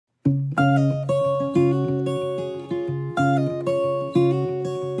Well,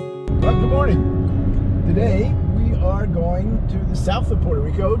 good morning. Today we are going to the south of Puerto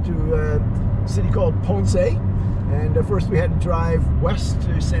Rico to a city called Ponce. And first we had to drive west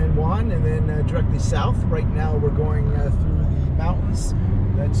to San Juan and then directly south. Right now we're going through the mountains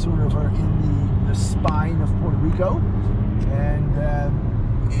that sort of are in the spine of Puerto Rico. And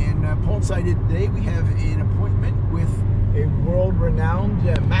in Ponce today we have an appointment with a world-renowned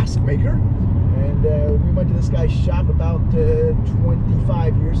mask maker. And we went to this guy's shop about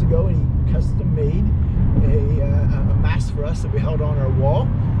 25 years ago, and he custom made a mask for us that we held on our wall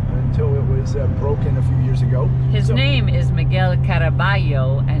until it was broken a few years ago. His name is Miguel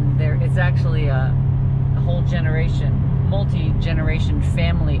Caraballo, and it's actually a whole generation, multi-generation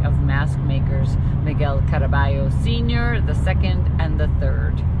family of mask makers. Miguel Caraballo Sr., the second, and the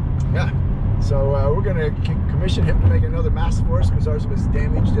third. Yeah. So we're going to commission him to make another mask for us because ours was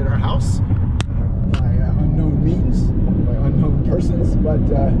damaged at our house by unknown means, by unknown persons, but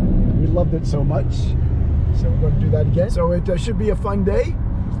we loved it so much. So we're going to do that again. So it should be a fun day.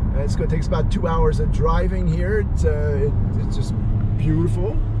 It's going to take us about 2 hours of driving here. It's just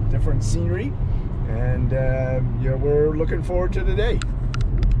beautiful, different scenery, and yeah, we're looking forward to the day.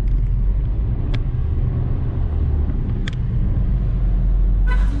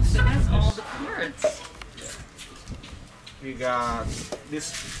 So that's all the parts. We got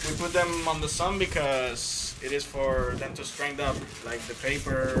this. We put them on the sun because it is for them to strengthen up, like the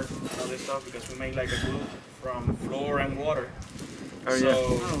paper, all this stuff. Because we make like a glue from flour and water,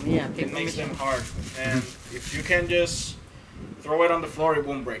 so it makes them hard. And if you can just throw it on the floor, it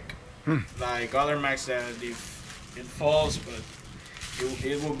won't break. Like other Macs that if it falls, but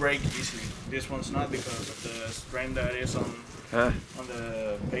it will break easily. This one's not because of the strength that is on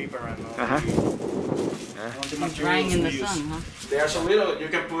the paper and all the materials Drying in the we use. sun, huh? They are so little, you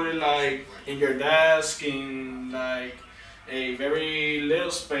can put it like in your desk, in like a very little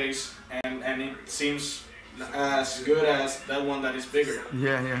space, and it seems as good as that one that is bigger.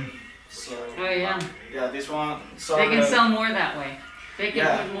 Yeah, yeah. So, Oh yeah. yeah, this one. So They can sell more that way. They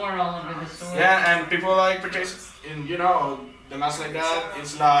can put more all over the store. Yeah, and people like purchase, and you know, the mask like that,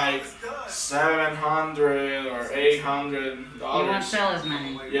 it's like $700 or $800. You won't sell as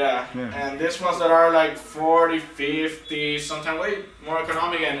many. Yeah, and these ones that are like 40, 50, sometimes way more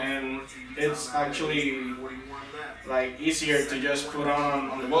economic, and it's actually like easier to just put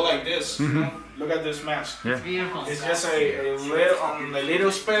on the wall like this. You know? Look at this mask. It's beautiful. It's just a little on a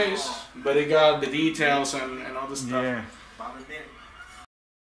little space, but it got the details and all the stuff. Yeah.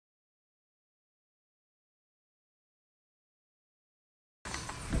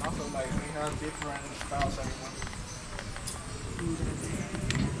 And also, like, we have different styles everyone.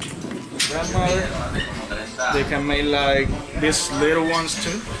 Grandmother, they can make like these little ones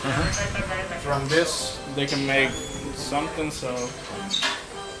too. From this, they can make something, so.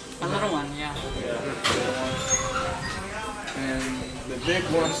 A little one, yeah. Yeah, little ones. And the big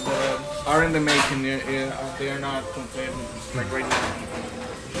ones that are in the making, they are not complete, like right now.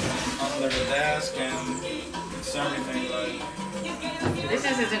 Under the desk and it's everything, like. This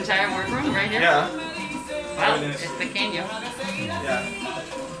is his entire workroom right here? Yeah. Wow, it's pequeño. Yeah.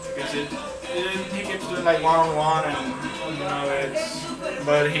 Because he keeps doing like one-on-one and, you know, it's,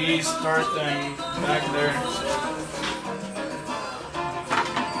 but he starts them back there, so.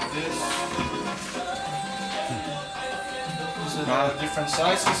 These are the different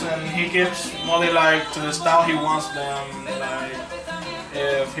sizes, and he gives only like to the style he wants them, like,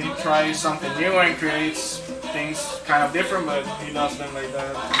 if he tries something new and creates things kind of different, but he does them like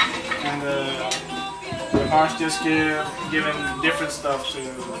that. And the Mars just giving different stuff to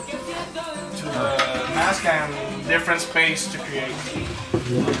the mask and different space to create.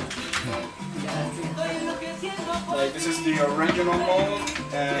 Like this is the original mold,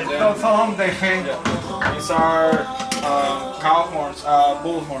 and then these are cow horns,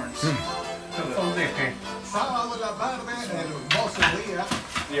 bull horns.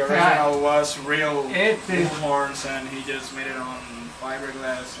 The original was real bull horns, and he just made it on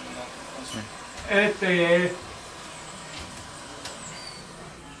fiberglass.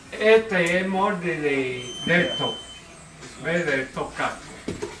 Este es molde de esto, ¿ves? De estos cascos.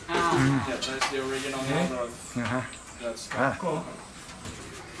 Yeah, that's the original model. That's Cool.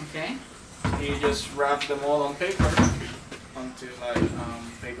 Okay. He just wrapped them all on paper onto like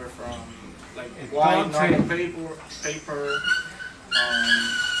paper from like white normal paper.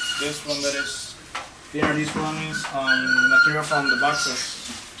 This one that is thinner. This one is material from the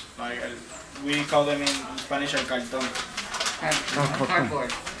boxes. Like we call them in Spanish el cartón.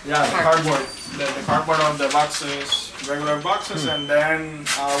 Cardboard. Yeah, the cardboard. The cardboard of the boxes regular boxes, and then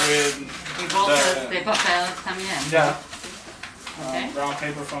with Y bolsas de the papel también. yeah, Okay. brown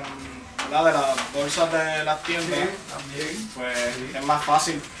paper from la de las bolsas de las tiendas, También. pues es más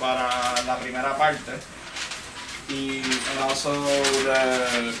fácil para la primera parte. And also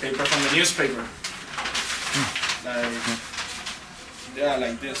the paper from the newspaper. Like, yeah,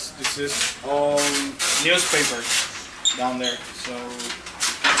 like this. This is all newspaper down there. So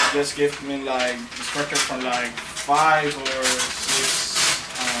just give me like instructions from like 5 or 6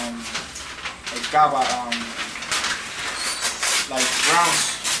 like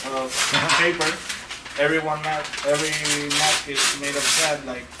rounds of paper. Every map is made of that,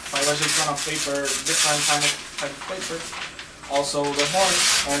 like 5 or 6 rounds of paper, different type of paper. Also the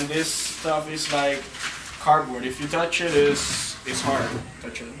horns, and this stuff is like cardboard. If you touch it, it's hard to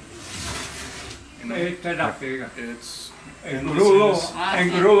touch it. You know, Esta es la pega. it's Engrudo, this is-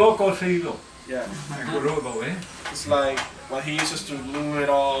 engrudo cocido. yeah. Engrudo, ¿eh? It's like what he uses to glue it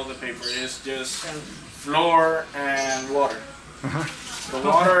all the paper is just flour and water. The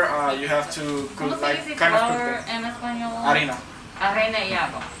water you have to ¿Cómo cook se like dice kind of flour cook en español? the harina. Arena y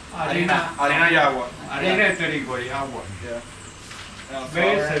agua. Harina, Harina y agua. harina Yeah. de trigo y agua. Yeah. ¿Ves?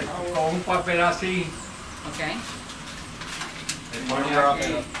 Flour and agua. Con un papel así, Okay. le You pone wrap aquí.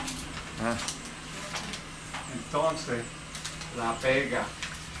 it up. Entonces, la pega.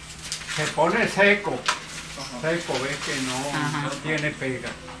 Se pone seco. Uh-huh. Seco, ves que Ajá. no tiene pega.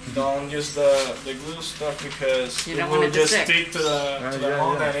 Don't use the glue stuff because You it don't will want it to just stick. stick to the yeah,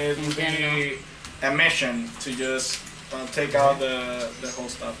 mold, yeah. and it will be a mission to just take out the whole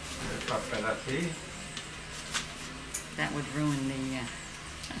stuff. El papel así. That would ruin the.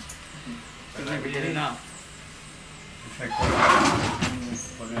 Pero never ahí get it off. se corta.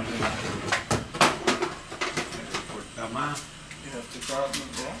 Ponerle se corta más. You have to drop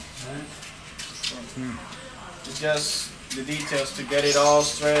it there. ¿eh? It's just the details to get it all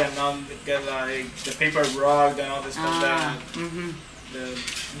straight and not get like the paper rugged and all this stuff Ah, that mhm.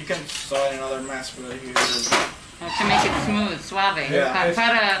 you can saw another mess, but here To make it smooth, suave. Yeah.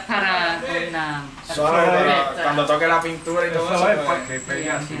 Para una. suave para Correcto. cuando toque la pintura y todo Eso es eso. para Pues, que pegue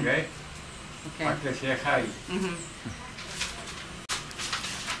Yeah, así, yeah. ¿ves? Okay. Para que se deje ahí. Mhm.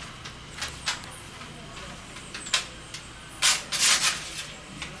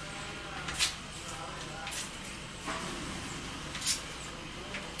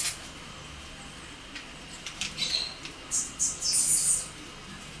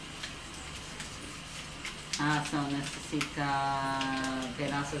 Ah, so necesita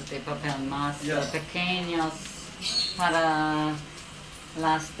pedazos de papel más Yeah. pequeños para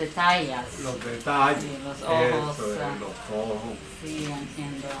las detalles. Los detalles. Sí, los ojos, Eso es, ah. los ojos. Sí,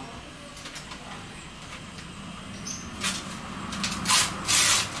 entiendo.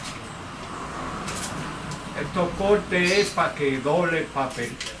 Estos cortes es para que doble el papel.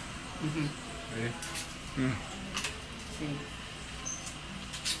 Ujú, ¿ves? sí.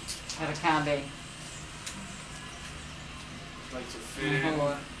 Para cabe like to fit in,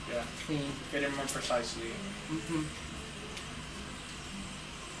 mejor. yeah, Sí. fit in more precisely. Ujú.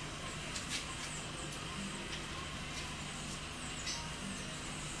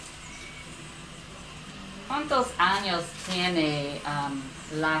 ¿Cuántos años tiene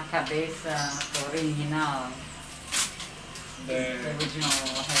la cabeza original? The original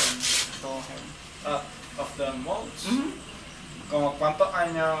head, doll head. of the molds. Ujú. Como cuántos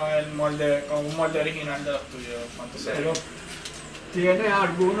años el molde, como un molde original de los tuyos, cuántos Pero años? tiene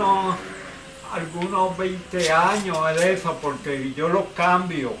algunos 20 años de eso, porque yo los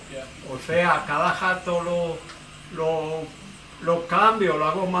cambio. Yeah. O sea, cada jato lo cambio, lo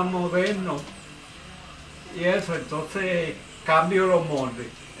hago más moderno. Y eso, entonces cambio los moldes.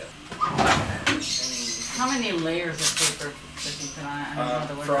 How many layers of paper does he put on? I don't know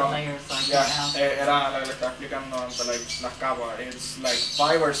the word for From layers, so I yeah, can't ask. era la que le estaba explicando antes, like las capas. It's like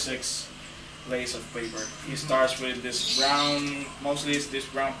 5 or 6 layers of paper. He starts with this brown, mostly it's this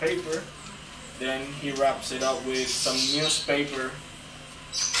brown paper. Then he wraps it up with some newspaper.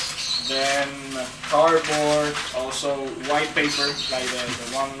 Then cardboard, also white paper, like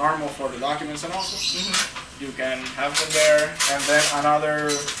the one normal for the documents and also. You can have them there, and then another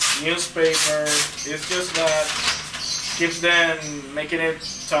newspaper. It's just that keeps them making it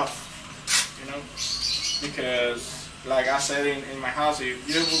tough, you know, because like I said in my house, if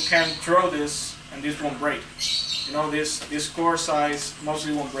you can throw this and this won't break, you know, this core size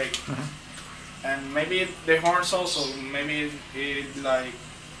mostly won't break, and maybe the horns also, maybe it like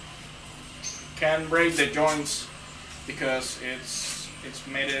can break the joints because it's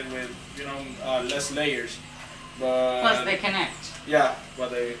made it with, you know, less layers. But Plus they connect. yeah, but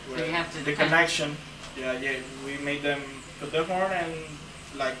So you have to the kind of- connection Yeah, we made them put the horn and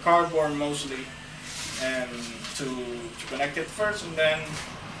like cardboard mostly, and to connect it first, and then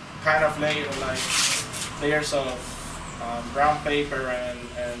kind of layers of brown paper and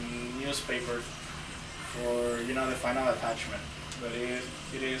newspaper for the final attachment. But it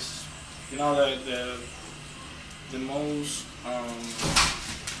is the most I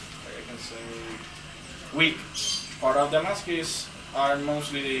can say weak part of the mask are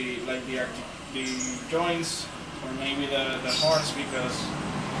mostly the joints or maybe the horns, because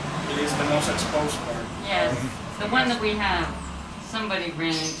it is the most exposed part. Yes, the one that we have, somebody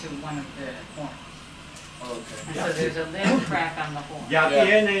ran into one of the horns. Okay. So there's a little crack on the horn. Ya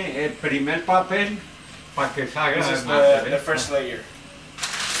tiene el primer papel para que salga This el is máster, the first layer.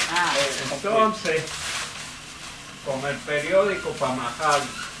 Ah, Entonces, con el periódico para majar.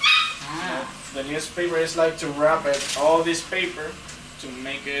 ah. The newspaper is like to wrap it, all this paper, to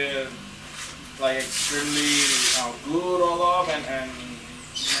make it like extremely glued all up and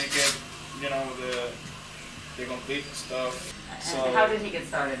make it, the complete stuff. And how did he get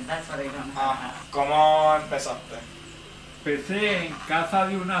started? That's what I don't know. ¿Cómo empezaste? Empecé en casa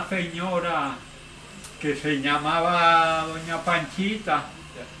de una señora que se llamaba Doña Panchita,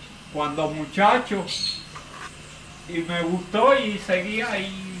 cuando muchacho, y me gustó y seguí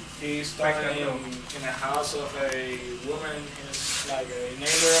ahí. He started in a house of a woman, who's like a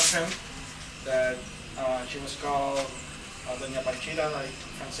neighbor of him, that she was called Doña Panchita, like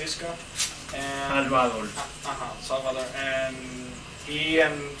Francisco, and Salvador. Salvador, and he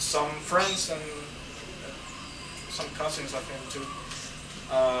and some friends and some cousins of him too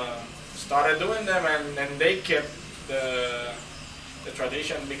started doing them, and they kept the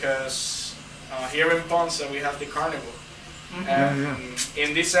tradition, because here in Ponce we have the carnival. And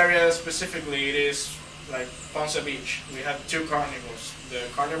in this area specifically, it is like Ponce Beach. We have two carnivals. The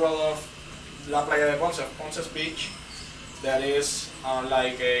carnival of La Playa de Ponce, Ponce Beach, that is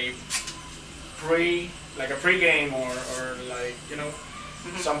like a pre-game or like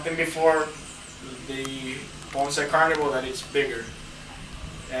something before the Ponce Carnival that is bigger.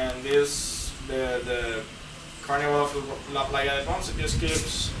 And the carnival of La Playa de Ponce just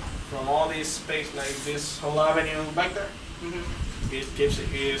gives from all this space, like this whole avenue back there. It gives a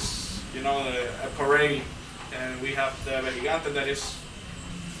parade, and we have the vejigante that is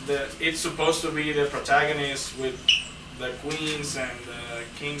it's supposed to be the protagonist with the queens and the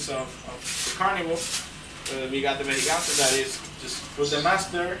kings of the carnival. We got the vejigante that is just put the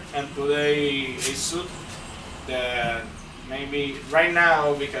mask there and put a suit that maybe right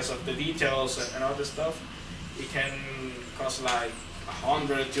now, because of the details and all this stuff, it can cost like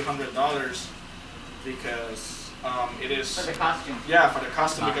 $100-$200, because it is For the costume. Yeah, for the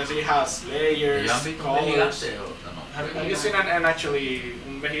costume, because it has layers, colors. Have you seen actually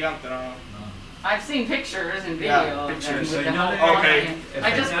un vejigante? No? I've seen pictures and Yeah, video. pictures. With the whole Okay. line.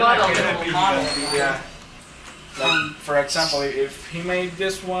 I just bought a little model. Yeah. Like, for example, if he made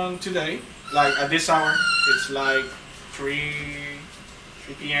this one today, like at this hour, it's like 3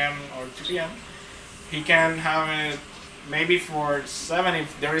 p.m. or 2 p.m. He can have it maybe for 7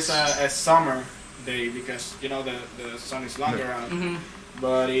 if there is a summer day, because the sun is longer out.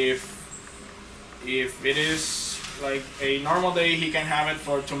 But if it is like a normal day, he can have it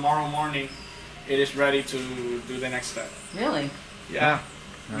for tomorrow morning. It is ready to do the next step. Really? Yeah.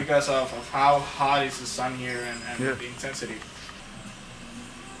 Because of how hot is the sun here and the intensity.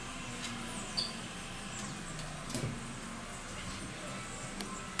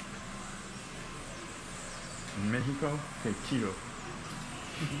 En México, qué chido.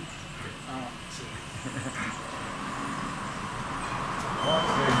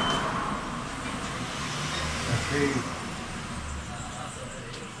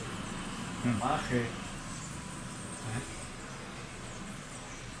 Maje.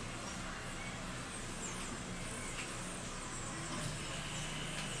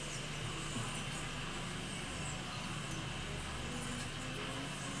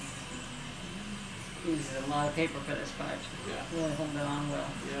 Uses a lot of paper for this part. Yeah. Really hold it on well.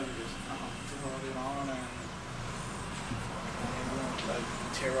 Yeah, because to hold it on and it won't like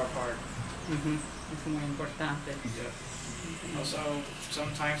tear apart. Es muy importante. Yeah. Also,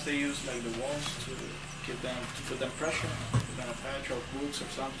 sometimes they use like the walls to put them pressure, put them a patch or boots or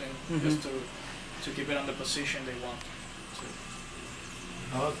something, just to keep it on the position they want.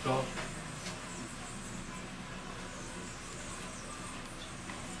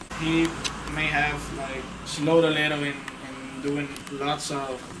 He may have like slowed a little in doing lots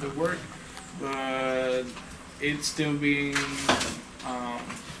of the work, but it's still being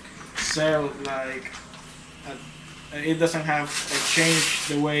sold like at it doesn't have like change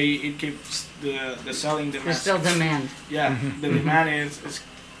the way it keeps the selling demand. There's still demand. Yeah, the demand is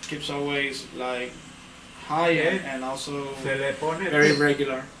keeps always like high and also Se le pone very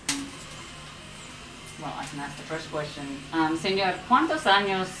regular. Well, I can ask the first question. Señor, ¿cuántos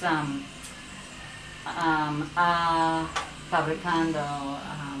años fabricando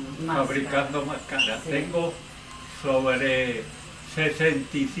máscaras? fabricando máscaras. Sí. Tengo sobre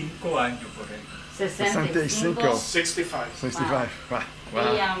 65 años por ahí. 65. 65. 65. Wow.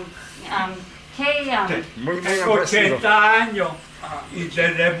 Y, ¿qué, Muy Tengo impresivo. 80 años Uh-huh. y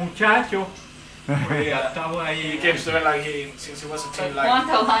desde muchacho pues, estaba He ahí. keeps doing like since he was a teen, like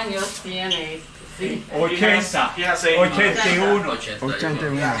 ¿Cuántos años tiene? Sí. 80, he has 81.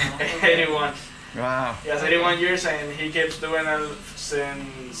 81. 81. Wow. He has 81 years and he keeps doing it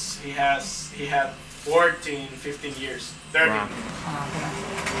since he had 14, 15 years. 13. Wow.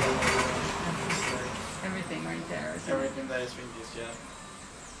 Everything right there. Is Everything that is finished,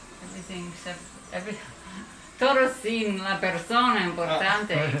 yeah. everything except todo sin la persona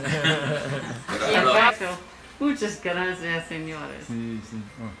importante. Y perfecto. Muchas gracias, señores. Sí, sí.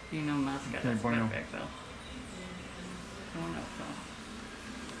 Oh. Y no máscaras. Qué bueno. Perfecto. Wonderful.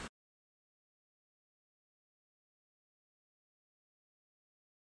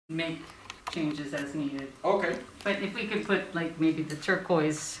 Make changes as needed. Okay. But if we could put like maybe the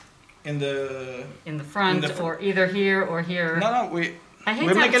turquoise In the in the front or either here or here. no, we I hate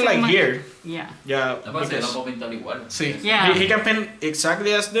we to make have it too like much- here. Yeah. Yeah. Aparte, Because, no puedo pintar igual. see, Yeah. he can paint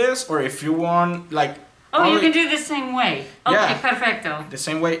exactly as this, or if you want like Oh, you only can do the same way. Okay, Yeah. perfecto. the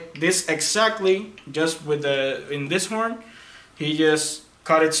same way. This exactly, just with the in this horn, he just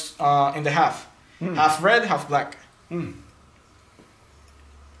cut it in the half, half red, half black.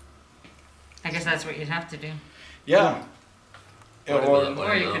 I guess that's what you'd have to do. Yeah. Puedo, Or,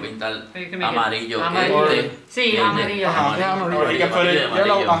 or you puedo can- pintar or you can make it amarillo. amarillo. Este, Sí, este, amarillo. or he can put it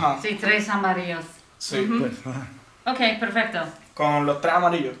Amarillo, yellow. amarillo. Sí, tres amarillos. Sí. Okay, perfecto. Con los tres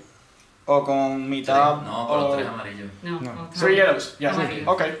amarillos. O con mitad. No, con los o tres amarillos. No. No. okay. three yellows. Yeah.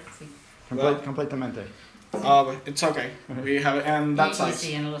 Amarillo. Okay. Sí. Completamente. It's okay. We have it and that Y size.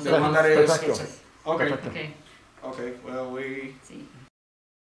 sí, en los The one that demás. is. Perfecto. Okay. Perfecto. Okay, Okay. Well, we. sí.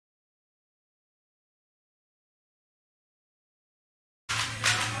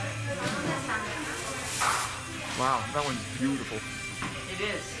 Wow, that one's beautiful. It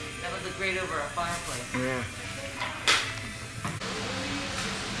is. That would look great over a fireplace. Yeah.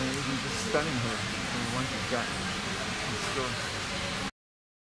 And this is just stunning here. The ones you've got in the store.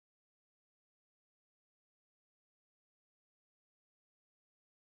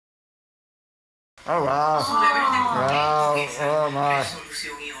 Oh wow. Wow. Oh my.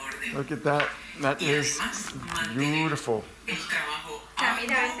 Look at that. That is beautiful.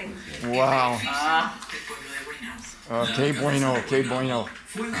 Wow. Que bueno, que bueno.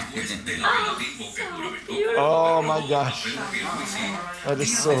 Oh my gosh. That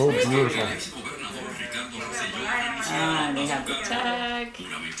is so beautiful. They have the tag.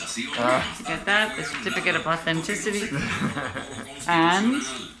 Get that, the certificate of authenticity. And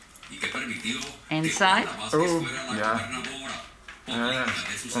inside. Oh, yeah.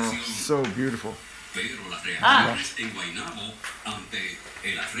 Oh, so beautiful. Ah,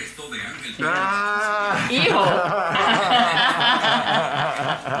 Ah. hijo.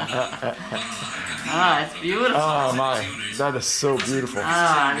 Ah, it's beautiful. Oh my, that is so beautiful.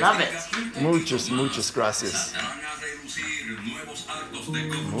 Ah, I love it. Muchas gracias.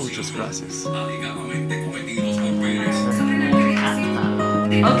 Muchas gracias.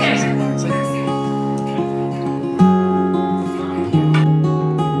 Okay. Sí.